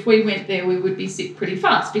couldn't. If we went there, we would be sick pretty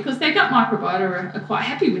fast, because their gut microbiota are quite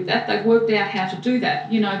happy with that. They've worked out how to do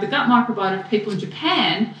that. You know, the gut microbiota of people in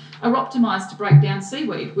Japan are optimised to break down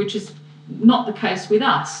seaweed, which is not the case with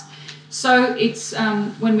us. So it's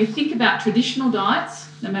when we think about traditional diets,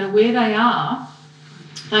 no matter where they are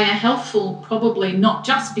healthful, probably not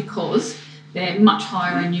just because They're much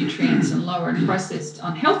higher in nutrients and lower in processed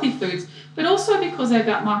unhealthy foods, but also because our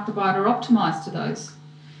gut microbiota are optimised to those.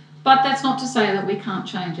 But that's not to say that we can't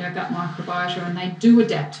change our gut microbiota, and they do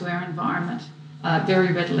adapt to our environment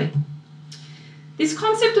very readily. This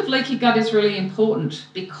concept of leaky gut is really important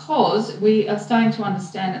because we are starting to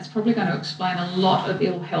understand it's probably going to explain a lot of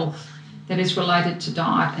ill health that is related to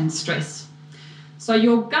diet and stress. So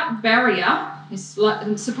your gut barrier is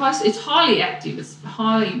it's highly active, it's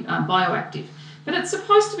highly bioactive, but it's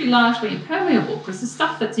supposed to be largely impermeable because the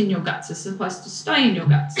stuff that's in your guts is supposed to stay in your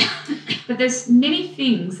guts. But there's many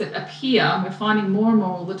things that appear, and we're finding more and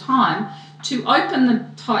more all the time, to open the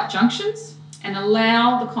tight junctions and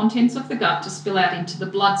allow the contents of the gut to spill out into the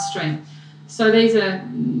bloodstream. So these are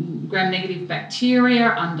gram-negative bacteria,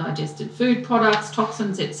 undigested food products,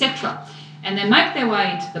 toxins, etc. And they make their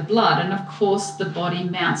way into the blood, and of course the body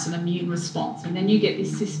mounts an immune response, and then you get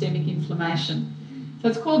this systemic inflammation. So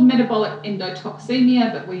it's called metabolic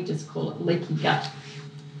endotoxemia, but we just call it leaky gut.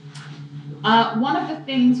 One of the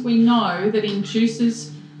things we know that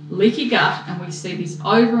induces leaky gut, and we see this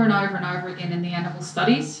over and over and over again in the animal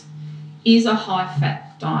studies, is a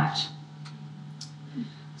high-fat diet.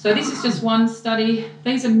 So this is just one study.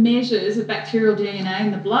 These are measures of bacterial DNA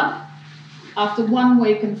in the blood after 1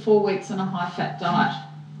 week and 4 weeks on a high-fat diet.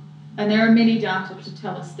 And there are many data to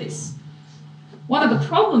tell us this. One of the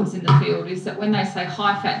problems in the field is that when they say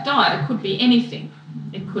high-fat diet, it could be anything.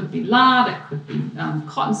 It could be lard, it could be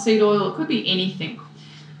cottonseed oil, it could be anything.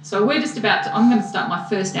 So we're just I'm going to start my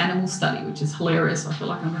first animal study, which is hilarious. I feel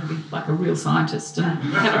like I'm going to be like a real scientist and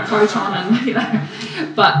have a coat on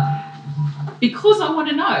and, But because I want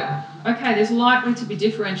to know, okay, there's likely to be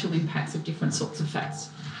differential impacts of different sorts of fats.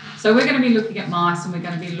 So we're going to be looking at mice, and we're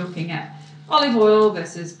going to be looking at olive oil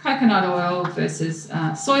versus coconut oil versus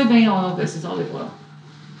soybean oil versus olive oil.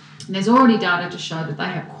 And there's already data to show that they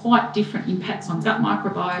have quite different impacts on gut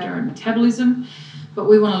microbiota and metabolism, but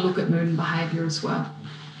we want to look at mood and behaviour as well.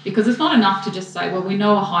 Because it's not enough to just say, well, we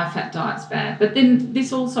know a high-fat diet's bad, but then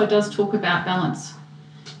this also does talk about balance.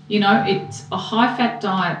 It's a high-fat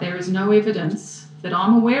diet. There is no evidence that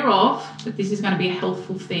I'm aware of that this is going to be a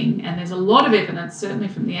healthful thing, and there's a lot of evidence, certainly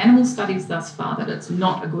from the animal studies thus far, that it's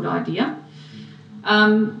not a good idea.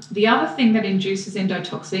 The other thing that induces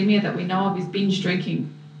endotoxemia that we know of is binge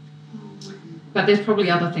drinking. But there's probably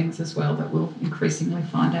other things as well that we'll increasingly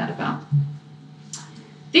find out about.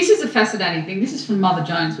 This is a fascinating thing. This is from Mother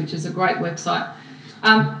Jones, which is a great website.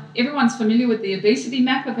 Everyone's familiar with the obesity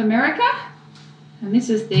map of America, and this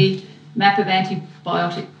is the map of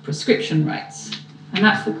antibiotic prescription rates, and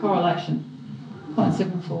that's the correlation,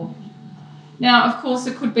 0.74. Now, of course,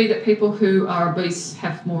 it could be that people who are obese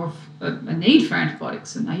have more of a need for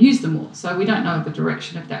antibiotics and they use them more. So we don't know the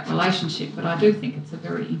direction of that relationship, but I do think it's a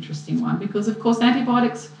very interesting one because, of course,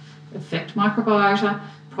 antibiotics affect microbiota,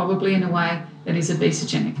 probably in a way that is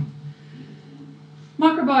obesogenic.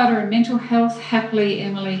 Microbiota and mental health, happily,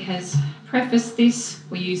 Emily has prefaced this.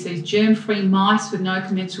 We use these germ-free mice with no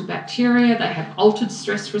commensal bacteria. They have altered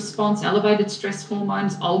stress response, elevated stress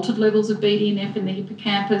hormones, altered levels of BDNF in the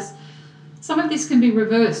hippocampus. Some of this can be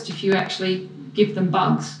reversed if you actually give them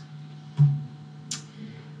bugs.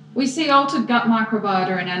 We see altered gut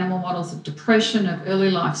microbiota in animal models of depression, of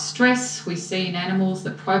early life stress. We see in animals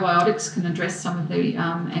that probiotics can address some of the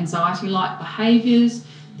anxiety-like behaviours.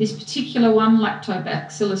 This particular one,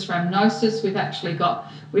 Lactobacillus rhamnosus,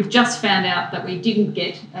 we've just found out that we didn't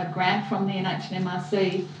get a grant from the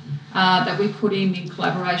NHMRC that we put in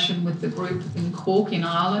collaboration with the group in Cork in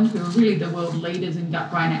Ireland, who are really the world leaders in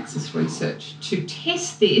gut-brain axis research, to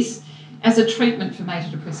test this as a treatment for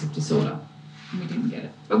major depressive disorder. And we didn't get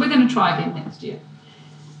it. But we're going to try again next year.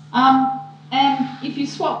 And if you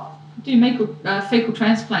do fecal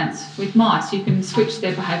transplants with mice, you can switch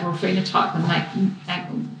their behavioural phenotype and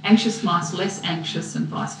make anxious mice less anxious and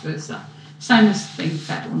vice versa. Same as being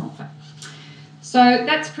fat or not fat. So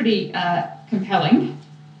that's pretty compelling.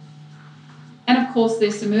 And of course,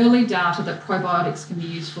 there's some early data that probiotics can be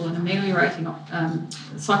useful in ameliorating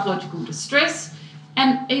psychological distress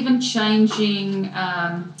and even changing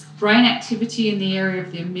brain activity in the area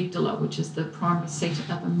of the amygdala, which is the primary seat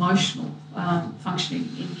of emotional functioning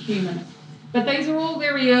in human. But these are all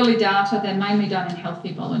very early data. They're mainly done in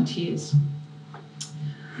healthy volunteers.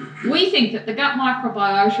 We think that the gut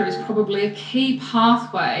microbiota is probably a key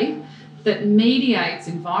pathway that mediates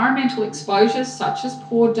environmental exposures such as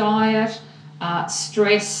poor diet,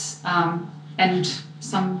 stress, and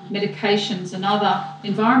some medications and other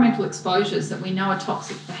environmental exposures that we know are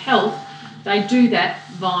toxic for health. They do that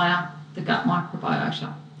via the gut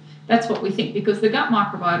microbiota. That's what we think, because the gut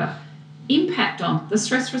microbiota impact on the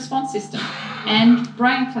stress response system and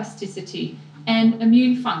brain plasticity and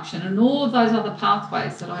immune function and all of those other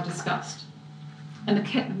pathways that I discussed. And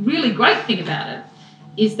the really great thing about it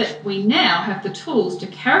is that we now have the tools to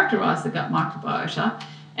characterise the gut microbiota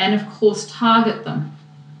and, of course, target them.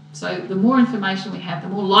 So the more information we have, the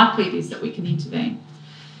more likely it is that we can intervene.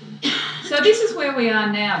 So this is where we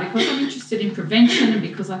are now, because I'm interested in prevention and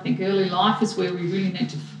because I think early life is where we really need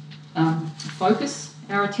to focus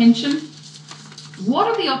our attention. What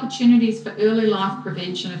are the opportunities for early life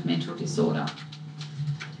prevention of mental disorder?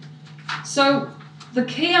 So the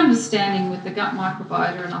key understanding with the gut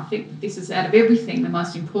microbiota, and I think this is out of everything, the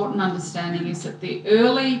most important understanding is that the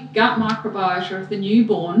early gut microbiota of the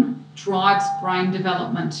newborn drives brain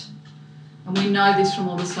development. And we know this from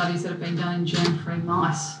all the studies that have been done in germ-free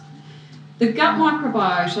mice. The gut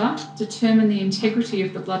microbiota determine the integrity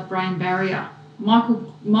of the blood-brain barrier,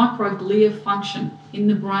 microglia function in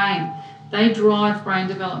the brain. They drive brain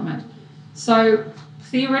development. So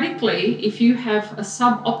theoretically, if you have a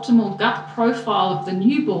suboptimal gut profile of the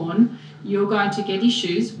newborn, you're going to get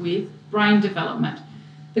issues with brain development.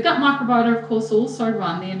 The gut microbiota, of course, also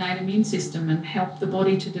run the innate immune system and help the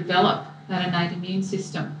body to develop that innate immune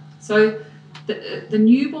system. So the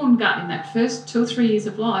newborn gut in that first 2 or 3 years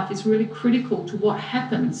of life is really critical to what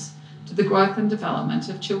happens to the growth and development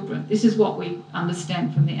of children. This is what we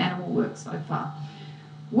understand from the animal work so far.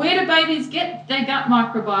 Where do babies get their gut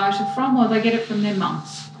microbiota from? Well, they get it from their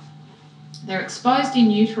mums. They're exposed in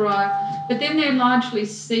utero, but then they're largely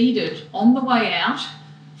seeded on the way out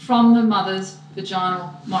from the mother's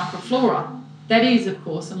vaginal microflora. That is, of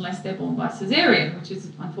course, unless they're born by caesarean, which is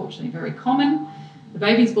unfortunately very common. The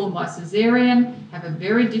babies born by caesarean have a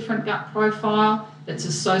very different gut profile that's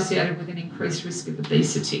associated with an increased risk of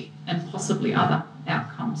obesity and possibly other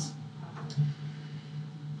outcomes.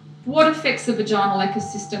 What affects the vaginal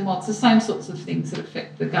ecosystem? Well, it's the same sorts of things that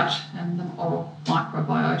affect the gut and the oral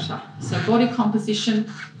microbiota. So body composition,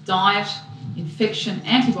 diet, infection,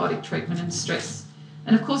 antibiotic treatment and stress.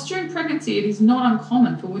 And of course, during pregnancy, it is not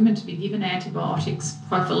uncommon for women to be given antibiotics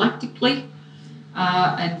prophylactically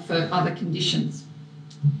and for other conditions.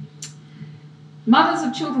 Mothers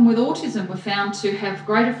of children with autism were found to have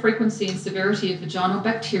greater frequency and severity of vaginal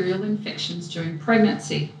bacterial infections during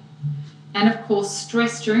pregnancy. And of course,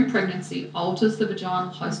 stress during pregnancy alters the vaginal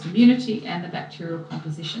host immunity and the bacterial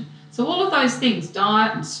composition. So all of those things,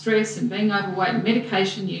 diet and stress and being overweight and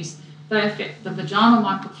medication use, they affect the vaginal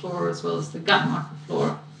microflora as well as the gut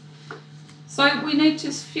microflora. So we need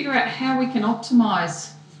to figure out how we can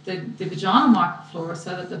optimise the vaginal microflora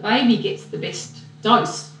so that the baby gets the best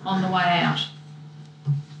dose on the way out.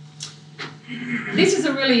 This is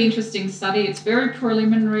a really interesting study. It's very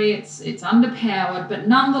preliminary, it's underpowered, but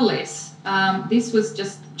nonetheless, this was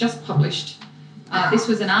just published. This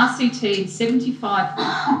was an RCT in 75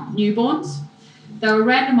 newborns. They were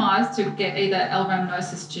randomised to get either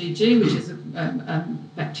L-rhamnosus GG, which is a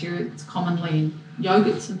bacteria that's commonly in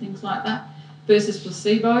yogurts and things like that, versus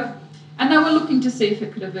placebo. And they were looking to see if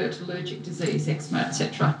it could avert allergic disease, eczema,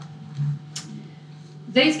 etc.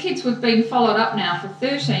 These kids have been followed up now for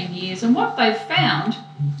 13 years, and what they've found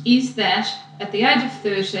is that at the age of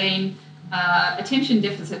 13, attention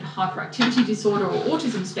deficit hyperactivity disorder or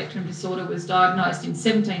autism spectrum disorder was diagnosed in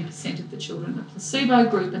 17% of the children in the placebo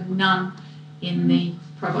group and none in the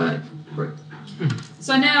probiotic group.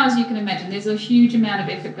 So now, as you can imagine, there's a huge amount of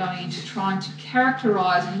effort going into trying to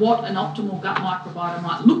characterise what an optimal gut microbiota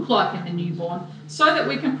might look like in the newborn so that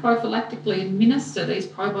we can prophylactically administer these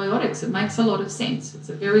probiotics. It makes a lot of sense. It's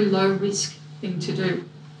a very low-risk thing to do.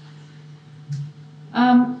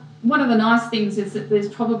 One of the nice things is that there's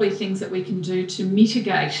probably things that we can do to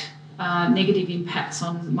mitigate negative impacts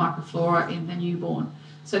on microflora in the newborn.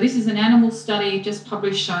 So this is an animal study just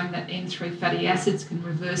published showing that N3 fatty acids can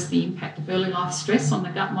reverse the impact of early life stress on the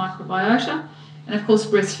gut microbiota. And of course,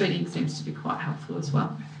 breastfeeding seems to be quite helpful as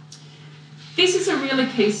well. This is a really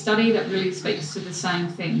key study that really speaks to the same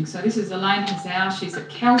thing. So this is Elaine Hazau, she's at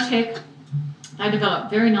Caltech. They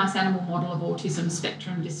developed a very nice animal model of autism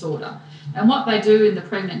spectrum disorder. And what they do in the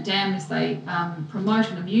pregnant dam is they promote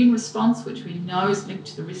an immune response, which we know is linked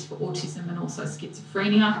to the risk for autism and also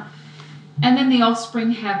schizophrenia. And then the offspring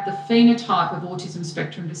have the phenotype of autism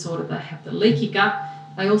spectrum disorder. They have the leaky gut.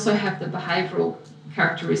 They also have the behavioural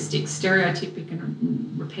characteristics, stereotypic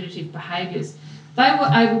and repetitive behaviours. They were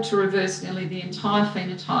able to reverse nearly the entire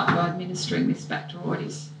phenotype by administering this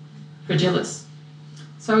Bacteroides fragilis.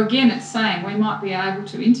 So again, it's saying we might be able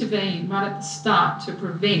to intervene right at the start to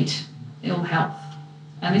prevent ill health.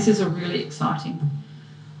 And this is a really exciting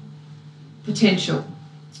potential.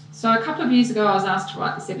 So a couple of years ago, I was asked to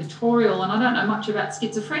write this editorial, and I don't know much about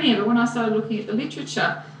schizophrenia, but when I started looking at the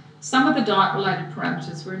literature, some of the diet-related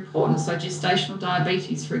parameters were important. So gestational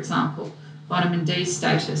diabetes, for example, vitamin D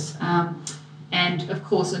status, and of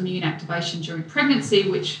course immune activation during pregnancy,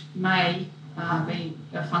 which may be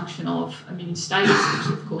a function of immune status,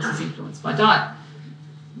 which of course is influenced by diet.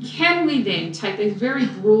 Can we then take these very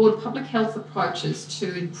broad public health approaches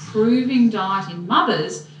to improving diet in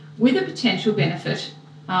mothers with a potential benefit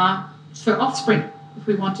for offspring if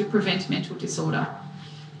we want to prevent mental disorder?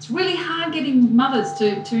 It's really hard getting mothers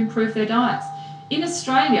to improve their diets. In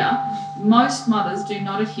Australia, most mothers do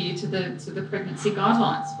not adhere to the pregnancy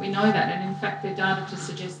guidelines. We know that, and in fact, their data just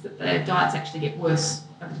suggests that their diets actually get worse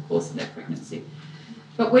over the course of their pregnancy.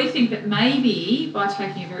 But we think that maybe by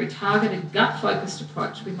taking a very targeted, gut-focused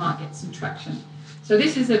approach, we might get some traction. So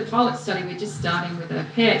this is a pilot study we're just starting with a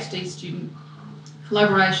PhD student,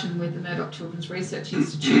 collaboration with the Murdoch Children's Research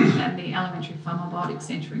Institute and the Alimentary Pharmabiotics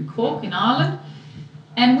Centre in Cork in Ireland.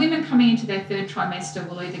 And women coming into their third trimester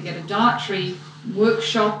will either get a dietary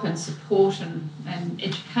workshop and support and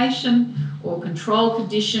education, or control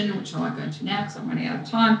condition, which I won't go into now because I'm running out of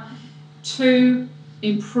time, to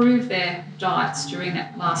improve their diets during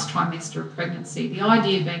that last trimester of pregnancy. The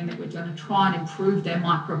idea being that we're going to try and improve their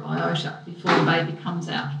microbiota before the baby comes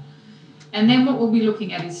out. And then what we'll be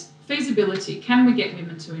looking at is feasibility. Can we get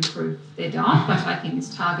women to improve their diet by taking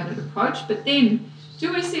this targeted approach? But then,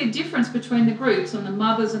 do we see a difference between the groups on the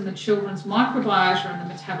mothers and the children's microbiota and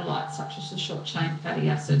the metabolites, such as the short-chain fatty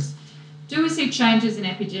acids? Do we see changes in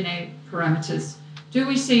epigenetic parameters? Do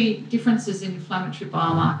we see differences in inflammatory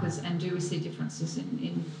biomarkers, and do we see differences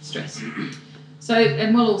in stress? So,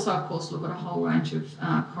 and we'll also, of course, look at a whole range of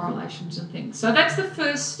correlations and things. So that's the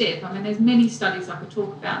first step. I mean, there's many studies I could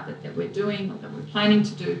talk about that we're doing or that we're planning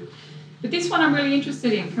to do. But this one I'm really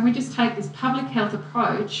interested in. Can we just take this public health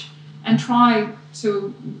approach and try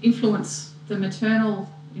to influence the maternal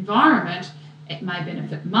environment? It may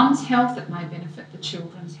benefit mum's health, it may benefit the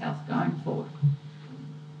children's health going forward.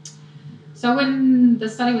 So when the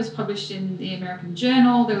study was published in the American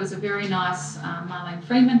Journal, there was a very nice Marlene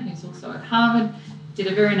Freeman, who's also at Harvard, did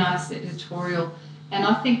a very nice editorial. And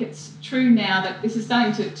I think it's true now that this is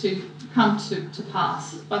starting to come to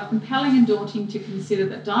pass, both compelling and daunting to consider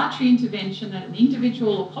that dietary intervention at an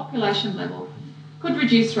individual or population level could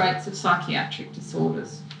reduce rates of psychiatric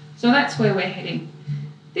disorders. So that's where we're heading.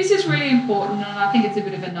 This is really important, and I think it's a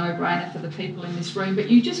bit of a no-brainer for the people in this room, but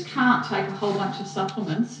you just can't take a whole bunch of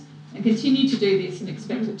supplements and continue to do this and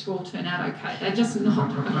expect it to all turn out okay. They're just not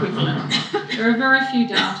equivalent. There are very few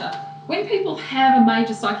data. When people have a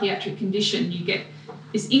major psychiatric condition, you get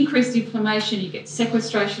this increased inflammation, you get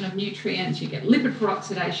sequestration of nutrients, you get lipid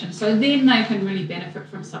peroxidation, so then they can really benefit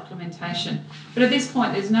from supplementation. But at this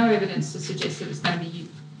point, there's no evidence to suggest that it's going to be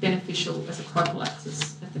beneficial as a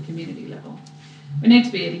prophylaxis at the community level. We need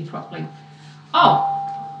to be eating properly. Oh,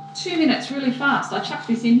 2 minutes, really fast. I chucked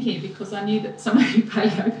this in here because I knew that some of you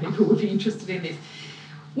paleo people would be interested in this.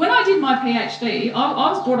 When I did my PhD,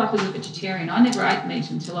 I was brought up as a vegetarian. I never ate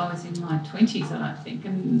meat until I was in my 20s, I don't think,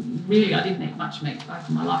 and really I didn't eat much meat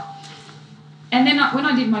over my life. And then when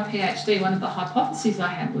I did my PhD, one of the hypotheses I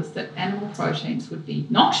had was that animal proteins would be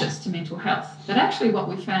noxious to mental health. But actually what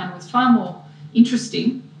we found was far more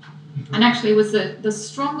interesting, and actually was the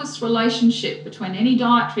strongest relationship between any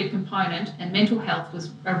dietary component and mental health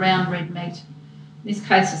was around red meat. In this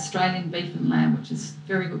case, Australian beef and lamb, which is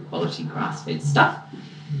very good quality grass-fed stuff.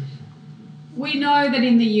 We know that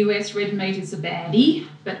in the US, red meat is a baddie,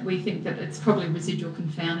 but we think that it's probably residual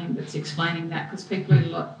confounding that's explaining that, because people eat a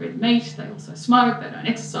lot of red meat, they also smoke, they don't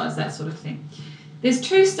exercise, that sort of thing. There's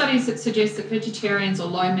 2 studies that suggest that vegetarians or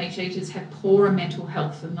low meat eaters have poorer mental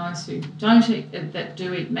health than those who don't eat, that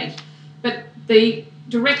do eat meat. But the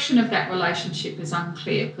direction of that relationship is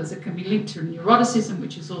unclear, because it can be linked to neuroticism,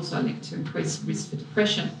 which is also linked to increased risk for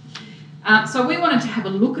depression. So we wanted to have a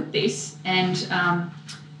look at this and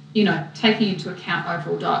taking into account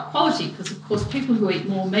overall diet quality, because of course people who eat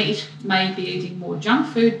more meat may be eating more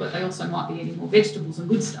junk food, but they also might be eating more vegetables and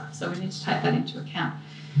good stuff. So we need to take that into account.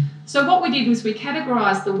 So what we did was we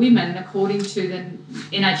categorised the women according to the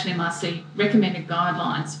NHMRC recommended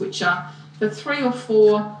guidelines, which are for 3 or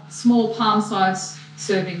 4 small palm-sized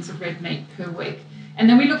servings of red meat per week. And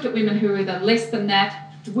then we looked at women who were either less than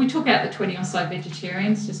that, we took out the 20 or so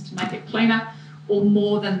vegetarians just to make it cleaner, or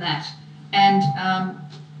more than that. And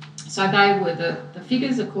so they were the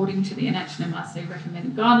figures according to the NHMRC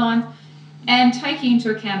recommended guidelines. And taking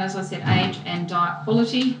into account, as I said, age and diet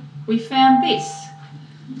quality, we found this.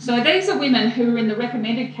 So these are women who were in the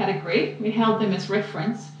recommended category. We held them as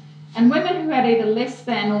reference. And women who had either less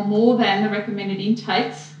than or more than the recommended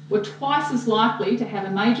intakes, were twice as likely to have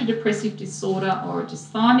a major depressive disorder or a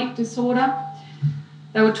dysthymic disorder.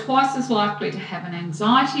 They were twice as likely to have an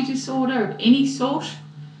anxiety disorder of any sort,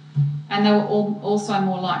 and they were also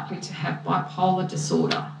more likely to have bipolar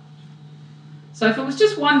disorder. So if it was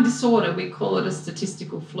just one disorder, we'd call it a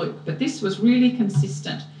statistical fluke, but this was really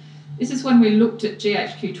consistent. This is when we looked at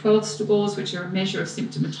GHQ-12 scores, which are a measure of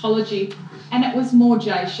symptomatology, and it was more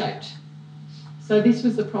J-shaped. So this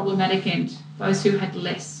was the problematic end, those who had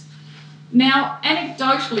less. Now,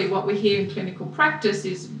 anecdotally, what we hear in clinical practice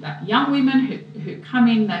is about young women who come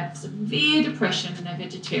in, they have severe depression and they're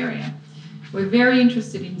vegetarian. We're very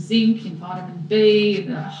interested in zinc, in vitamin B,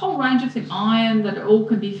 and a whole range of things, iron, that all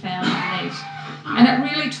can be found in meat. And it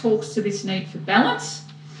really talks to this need for balance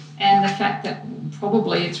and the fact that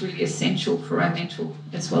probably it's really essential for our mental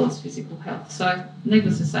as well as physical health. So,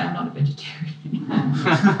 needless to say, I'm not a vegetarian.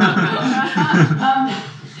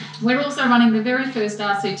 We're also running the very first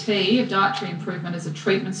RCT of dietary improvement as a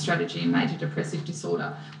treatment strategy in major depressive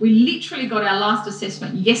disorder. We literally got our last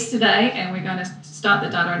assessment yesterday and we're going to start the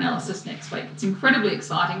data analysis next week. It's incredibly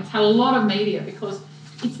exciting. It's had a lot of media because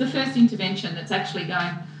it's the first intervention that's actually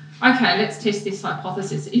going, okay, let's test this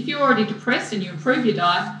hypothesis. If you're already depressed and you improve your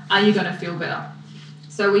diet, are you going to feel better?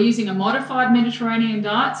 So we're using a modified Mediterranean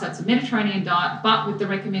diet. So it's a Mediterranean diet, but with the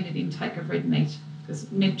recommended intake of red meat, because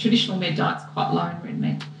traditional med diet's quite low in red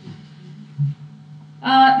meat.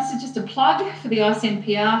 This is just a plug for the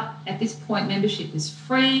ICNPR. At this point, membership is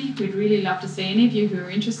free. We'd really love to see any of you who are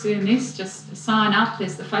interested in this. Just sign up.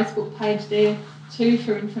 There's the Facebook page there too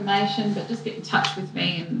for information, but just get in touch with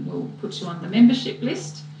me and we'll put you on the membership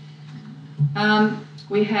list.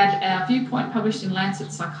 We had our viewpoint published in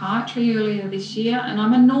Lancet Psychiatry earlier this year, and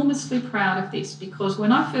I'm enormously proud of this because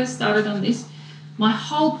when I first started on this, my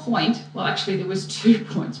whole point, well, actually there was 2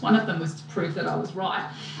 points. One of them was to prove that I was right.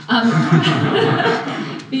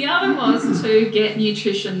 The other was to get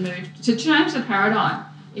nutrition moved, to change the paradigm.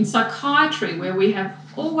 In psychiatry, where we have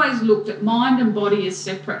always looked at mind and body as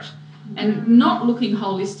separate and not looking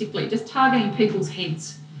holistically, just targeting people's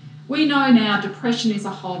heads. We know now depression is a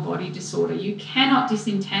whole body disorder. You cannot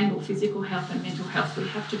disentangle physical health and mental health. We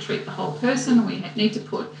have to treat the whole person. We need to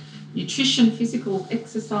put nutrition, physical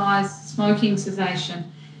exercise, smoking cessation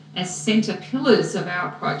as centre pillars of our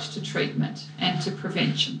approach to treatment and to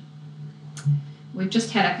prevention. We've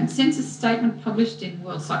just had a consensus statement published in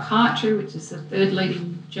World Psychiatry, which is the 3rd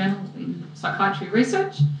leading journal in psychiatry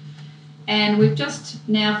research. And we've just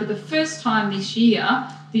now, for the first time this year,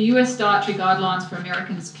 the US Dietary Guidelines for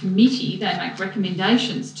Americans Committee, they make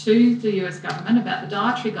recommendations to the US government about the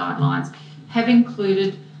dietary guidelines, have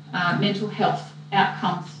included mental health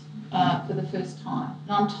outcomes for the first time.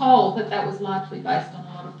 And I'm told that that was largely based on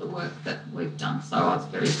a lot of the work that we've done, so I was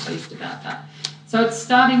very pleased about that. So it's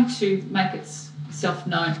starting to make itself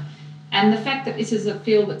known. And the fact that this is a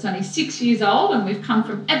field that's only 6 years old and we've come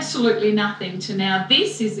from absolutely nothing to now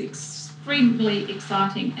this is extremely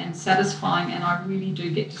exciting and satisfying, and I really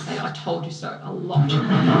do get to say I told you so a lot,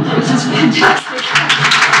 which is fantastic.